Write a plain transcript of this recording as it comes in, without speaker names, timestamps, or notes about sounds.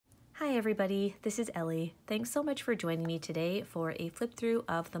Hi everybody, this is Ellie. Thanks so much for joining me today for a flip through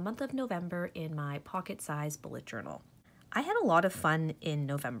of the month of November in my pocket size bullet journal. I had a lot of fun in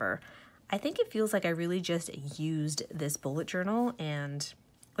November. I think it feels like I really just used this bullet journal, and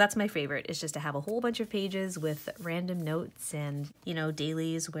that's my favorite, is just to have a whole bunch of pages with random notes and, you know,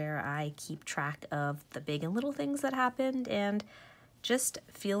 dailies where I keep track of the big and little things that happened, and just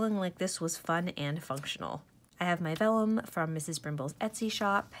feeling like this was fun and functional. I have my vellum from Mrs. Brimbles' Etsy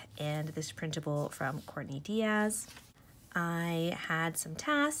shop and this printable from Courtney Diaz. I had some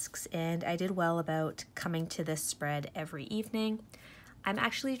tasks and I did well about coming to this spread every evening. I'm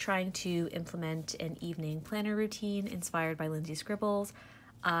actually trying to implement an evening planner routine inspired by Lindsay Scribbles.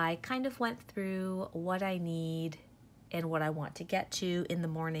 I kind of went through what I need and what I want to get to in the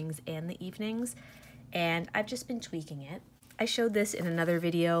mornings and the evenings, and I've just been tweaking it. I showed this in another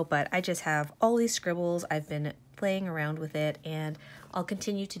video, but I just have all these scribbles. I've been playing around with it, and I'll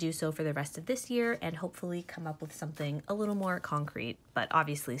continue to do so for the rest of this year and hopefully come up with something a little more concrete, but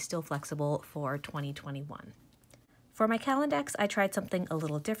obviously still flexible for 2021. For my Calendex, I tried something a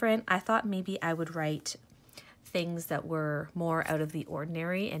little different. I thought maybe I would write things that were more out of the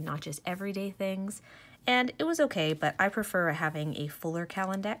ordinary and not just everyday things. And it was okay, but I prefer having a fuller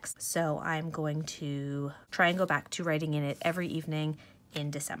Calendex, so I'm going to try and go back to writing in it every evening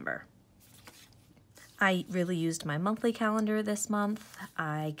in December. I really used my monthly calendar this month.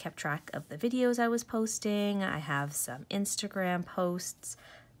 I kept track of the videos I was posting. I have some Instagram posts,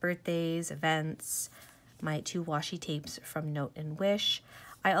 birthdays, events, my 2 washi tapes from Note and Wish.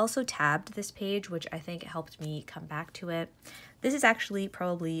 I also tabbed this page, which I think helped me come back to it. This is actually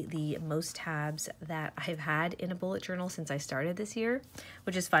probably the most tabs that I've had in a bullet journal since I started this year,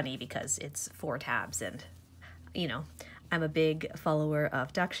 which is funny because it's 4 tabs, and you know, I'm a big follower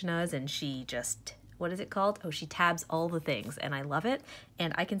of Dakshana's, and she just, what is it called? Oh, she tabs all the things, and I love it,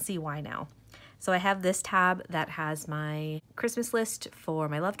 and I can see why now. So I have this tab that has my Christmas list for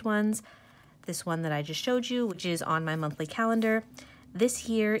my loved ones, this one that I just showed you, which is on my monthly calendar. This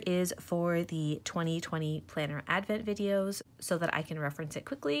here is for the 2020 Planner Advent videos so that I can reference it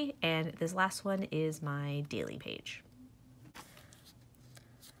quickly, and this last one is my daily page.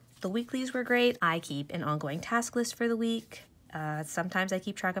 The weeklies were great. I keep an ongoing task list for the week. Sometimes I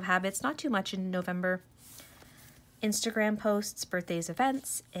keep track of habits, not too much in November. Instagram posts, birthdays,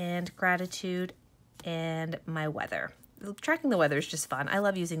 events, and gratitude, and my weather. Tracking the weather is just fun. I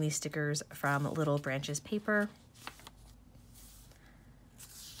love using these stickers from Little Branches Paper.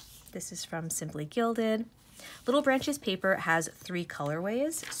 This is from Simply Gilded. Little Branches paper has 3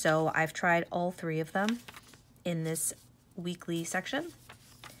 colorways, so I've tried all 3 of them in this weekly section.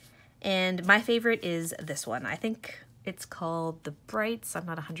 And my favorite is this one. I think it's called the Brights. I'm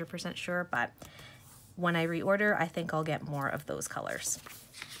not 100% sure, but when I reorder, I think I'll get more of those colors.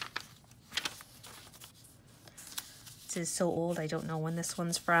 This is so old, I don't know when this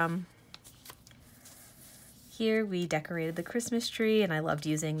one's from. Here we decorated the Christmas tree, and I loved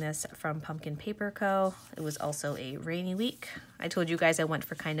using this from Paperbits Co. It was also a rainy week. I told you guys I went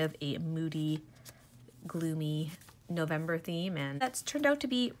for kind of a moody, gloomy November theme, and that's turned out to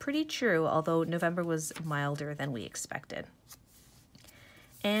be pretty true, although November was milder than we expected.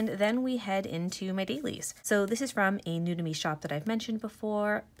 And then we head into my dailies. So this is from a new to me shop that I've mentioned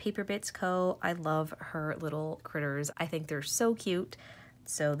before, Paperbits Co. I love her little critters. I think they're so cute.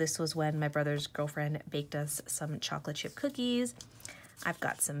 So this was when my brother's girlfriend baked us some chocolate chip cookies. I've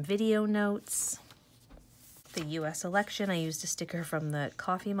got some video notes. The US election, I used a sticker from the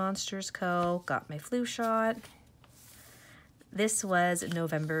TheCoffeeMonsterzCo. Got my flu shot. This was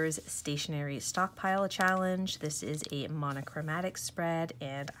November's stationery stockpile challenge. This is a monochromatic spread,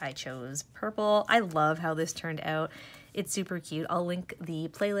 and I chose purple. I love how this turned out. It's super cute. I'll link the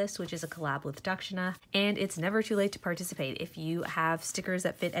playlist, which is a collab with Dakshana, and it's never too late to participate. If you have stickers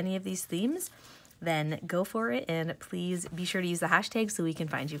that fit any of these themes, then go for it, and please be sure to use the hashtag so we can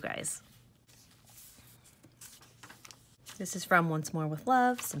find you guys. This is from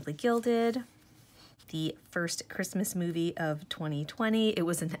OnceMoreWithLove, Simply Gilded. The first Christmas movie of 2020. It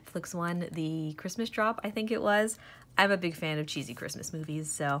was a Netflix one, The Christmas Drop, I think it was. I'm a big fan of cheesy Christmas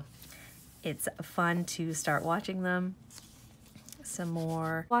movies, so it's fun to start watching them. Some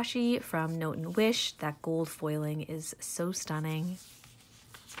more washi from Note and Wish. That gold foiling is so stunning.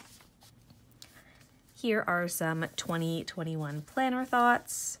 Here are some 2021 planner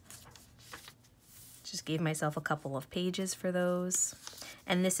thoughts. Just gave myself a couple of pages for those.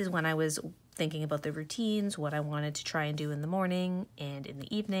 And this is when I was thinking about the routines, what I wanted to try and do in the morning and in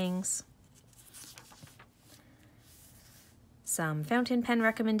the evenings. Some fountain pen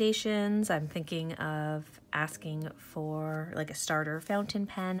recommendations. I'm thinking of asking for like a starter fountain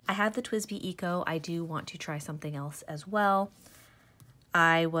pen. I have the TWSBI Eco. I do want to try something else as well.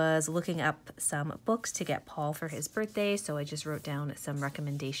 I was looking up some books to get Paul for his birthday, so I just wrote down some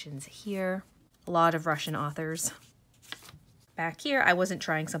recommendations here. A lot of Russian authors. Back here, I wasn't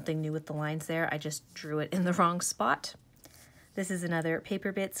trying something new with the lines there. I just drew it in the wrong spot. This is another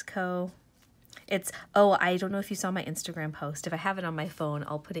Paperbits Co. It's, oh, I don't know if you saw my Instagram post. If I have it on my phone,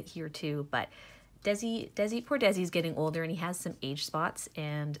 I'll put it here too. But poor Desi's getting older and he has some age spots,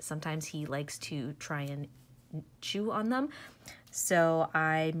 and sometimes he likes to try and chew on them. So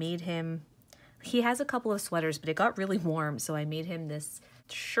I made him, he has a couple of sweaters, but it got really warm. So I made him this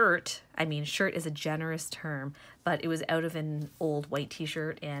shirt. I mean, shirt is a generous term, but it was out of an old white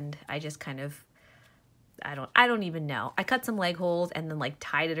t-shirt, and I just kind of, I don't even know. I cut some leg holes and then like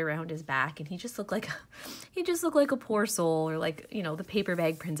tied it around his back, and he just looked like a poor soul, or like, you know, the paper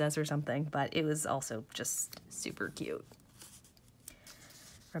bag princess or something, but it was also just super cute.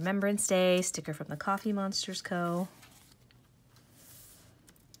 Remembrance Day sticker from TheCoffeeMonsterzCo.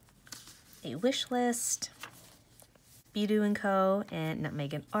 A wish list. Beedoo Co and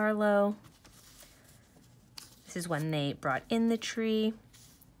Nutmeg and Arlo. This is when they brought in the tree.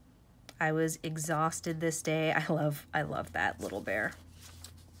 I was exhausted this day. I love that little bear.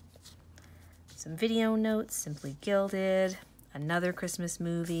 Some video notes, Simply Gilded, another Christmas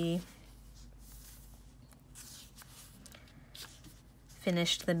movie.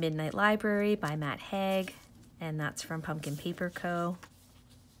 Finished The Midnight Library by Matt Haig, and that's from Pumpkin Paper Co.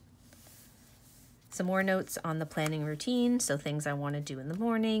 Some more notes on the planning routine, so things I want to do in the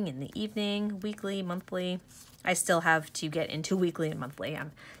morning, in the evening, weekly, monthly. I still have to get into weekly and monthly.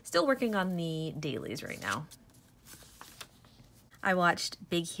 I'm still working on the dailies right now. I watched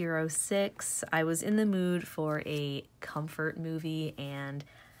Big Hero 6. I was in the mood for a comfort movie, and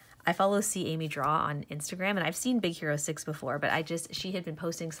I follow C. Amy Draw on Instagram, and I've seen Big Hero 6 before, but she had been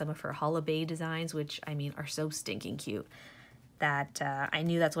posting some of her holiday designs, which, I mean, are so stinking cute, that I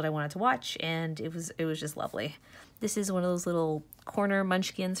knew that's what I wanted to watch, and it was just lovely. This is one of those little corner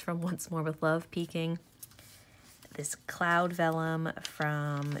munchkins from Once More with Love peeking. This cloud vellum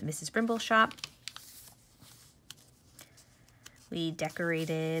from Mrs. Brimbles shop. We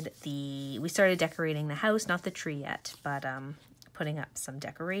started decorating the house, not the tree yet, but putting up some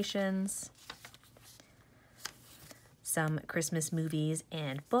decorations. Some Christmas movies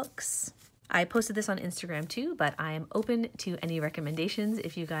and books. I posted this on Instagram too, but I am open to any recommendations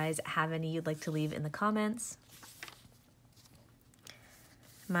if you guys have any you'd like to leave in the comments.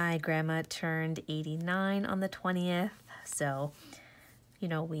 My grandma turned 89 on the 20th, so, you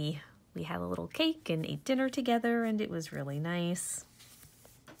know, we had a little cake and ate dinner together, and it was really nice.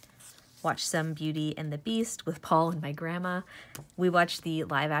 Watched some Beauty and the Beast with Paul and my grandma. We watched the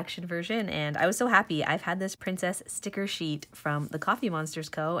live action version, and I was so happy. I've had this princess sticker sheet from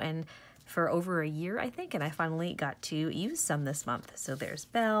TheCoffeeMonsterzCo, and for over a year, I think, and I finally got to use some this month. So there's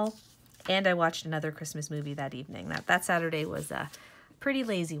Belle, and I watched another Christmas movie that evening. That Saturday was a pretty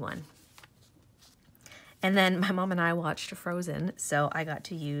lazy one. And then my mom and I watched Frozen, so I got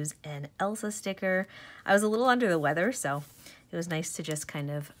to use an Elsa sticker. I was a little under the weather, so it was nice to just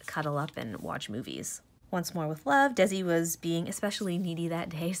kind of cuddle up and watch movies. Once More with Love, Desi was being especially needy that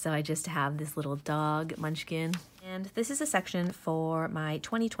day, so I just have this little dog munchkin. And this is a section for my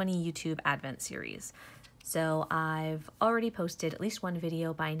 2020 YouTube Advent series. So I've already posted at least one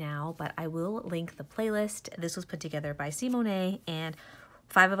video by now, but I will link the playlist. This was put together by Simone, and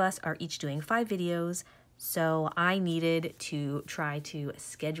 5 of us are each doing 5 videos. So I needed to try to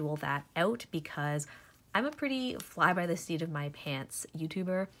schedule that out because I'm a pretty fly by the seat of my pants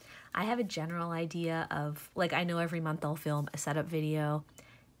YouTuber. I have a general idea of, like, I know every month I'll film a setup video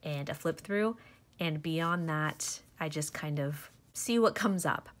and a flip through, and beyond that, I just kind of see what comes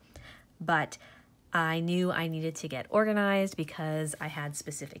up. But I knew I needed to get organized because I had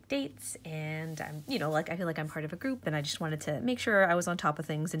specific dates, and I'm, you know, like, I feel like I'm part of a group, and I just wanted to make sure I was on top of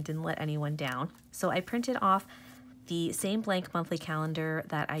things and didn't let anyone down. So I printed off the same blank monthly calendar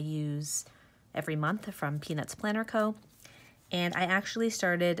that I use every month from Peanuts Planner Co. And I actually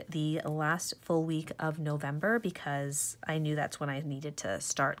started the last full week of November because I knew that's when I needed to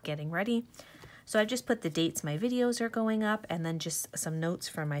start getting ready. So I've just put the dates my videos are going up, and then just some notes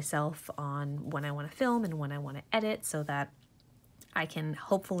for myself on when I want to film and when I want to edit, so that I can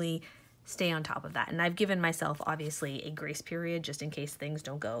hopefully stay on top of that. And I've given myself, obviously, a grace period just in case things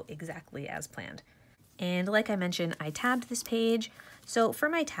don't go exactly as planned. And like I mentioned, I tabbed this page. So for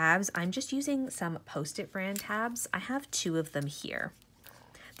my tabs, I'm just using some Post-it brand tabs. I have 2 of them here.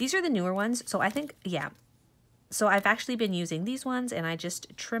 These are the newer ones. So I think, yeah, So I've actually been using these ones, and I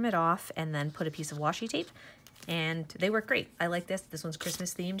just trim it off and then put a piece of washi tape, and they work great. I like this. This one's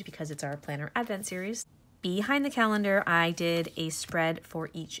Christmas themed because it's our planner advent series. Behind the calendar, I did a spread for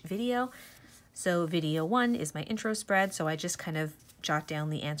each video. So video 1 is my intro spread, so I just kind of jot down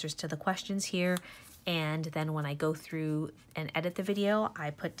the answers to the questions here, and then when I go through and edit the video,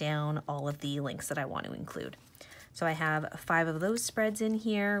 I put down all of the links that I want to include. So I have 5 of those spreads in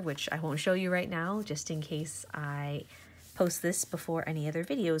here, which I won't show you right now, just in case I post this before any other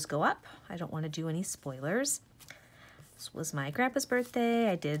videos go up. I don't want to do any spoilers. This was my grandpa's birthday.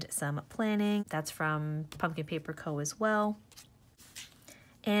 I did some planning. That's from Paperbits Co as well.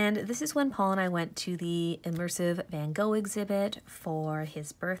 And this is when Paul and I went to the immersive Van Gogh exhibit for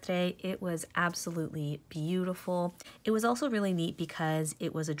his birthday. It was absolutely beautiful. It was also really neat because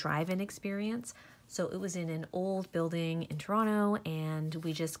it was a drive-in experience. So it was in an old building in Toronto, and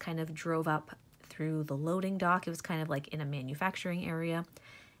we just kind of drove up through the loading dock. It was kind of like in a manufacturing area,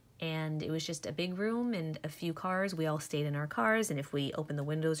 and it was just a big room and a few cars. We all stayed in our cars, and if we opened the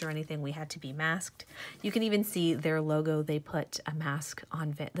windows or anything, we had to be masked. You can even see their logo. They put a mask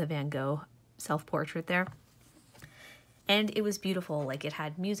on the Van Gogh self-portrait there. And it was beautiful. Like, it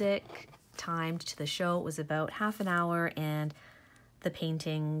had music timed to the show. It was about half an hour, and the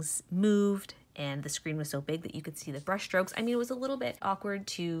paintings moved, and the screen was so big that you could see the brush strokes. I mean, it was a little bit awkward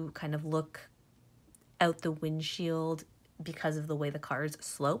to kind of look out the windshield because of the way the cars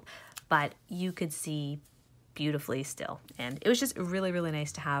slope, but you could see beautifully still. And it was just really, really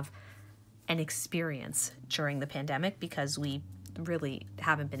nice to have an experience during the pandemic because we really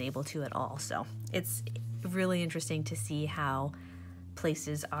haven't been able to at all. So it's really interesting to see how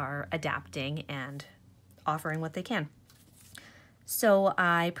places are adapting and offering what they can. So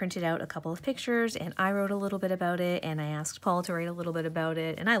I printed out a couple of pictures, and I wrote a little bit about it, and I asked Paul to write a little bit about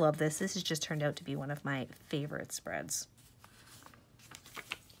it, and I love this. This has just turned out to be one of my favorite spreads.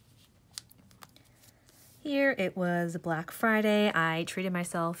 Here it was Black Friday. I treated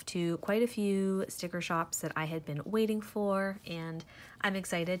myself to quite a few sticker shops that I had been waiting for, and I'm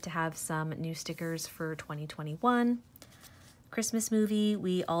excited to have some new stickers for 2021. Christmas movie,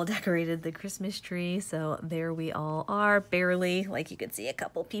 we all decorated the Christmas tree, so there we all are, barely. Like, you could see a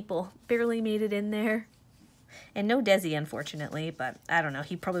couple people barely made it in there. And no Desi, unfortunately, but I don't know,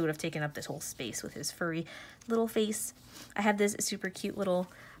 he probably would have taken up this whole space with his furry little face. I have this super cute little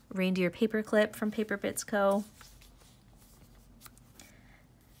reindeer paper clip from Paperbits Co.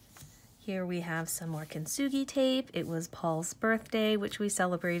 Here we have some more kintsugi tape. It was Paul's birthday, which we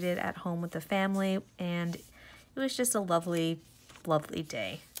celebrated at home with the family, and it was just a lovely, lovely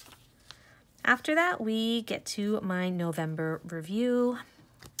day. After that, we get to my November review.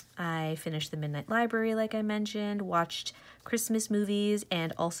 I finished The Midnight Library, like I mentioned, watched Christmas movies,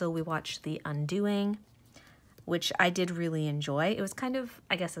 and also we watched The Undoing, which I did really enjoy. It was kind of,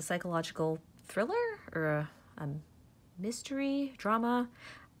 I guess, a psychological thriller or a mystery drama.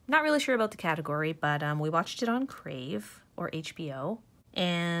 Not really sure about the category, but we watched it on Crave or HBO,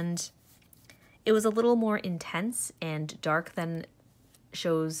 and it was a little more intense and dark than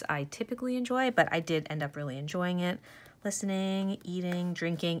shows I typically enjoy, but I did end up really enjoying it. Listening, eating,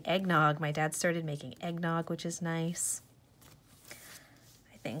 drinking, eggnog. My dad started making eggnog, which is nice.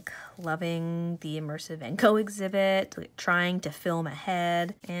 I think loving the immersive Van Gogh exhibit, trying to film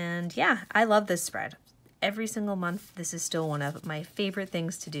ahead. And yeah, I love this spread. Every single month, this is still one of my favorite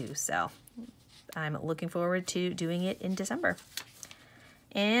things to do. So I'm looking forward to doing it in December.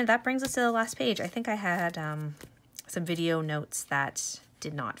 And that brings us to the last page. I think I had some video notes that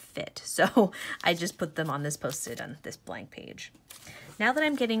did not fit, so I just put them on this post-it on this blank page. Now that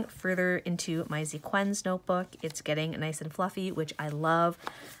I'm getting further into my Zequenz notebook, it's getting nice and fluffy, which I love,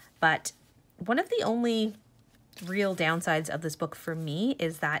 but one of the only real downsides of this book for me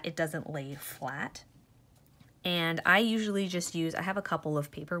is that it doesn't lay flat. And I usually just use, I have a couple of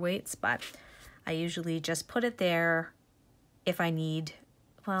paperweights, but I usually just put it there if I need,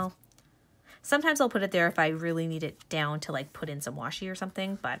 well, sometimes I'll put it there if I really need it down to like put in some washi or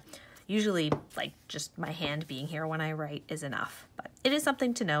something, but usually like just my hand being here when I write is enough. But it is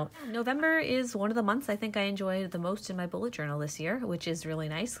something to note. November is one of the months I think I enjoyed the most in my bullet journal this year, which is really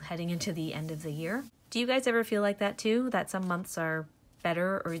nice heading into the end of the year. Do you guys ever feel like that too? That some months are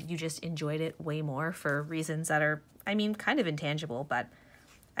better or you just enjoyed it way more for reasons that are, I mean, kind of intangible, but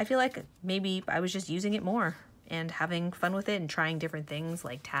I feel like maybe I was just using it more and having fun with it and trying different things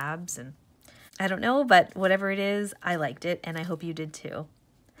like tabs, and I don't know, but whatever it is, I liked it, and I hope you did too.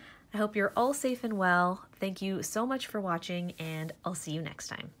 I hope you're all safe and well. Thank you so much for watching, and I'll see you next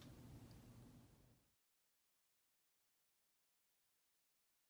time.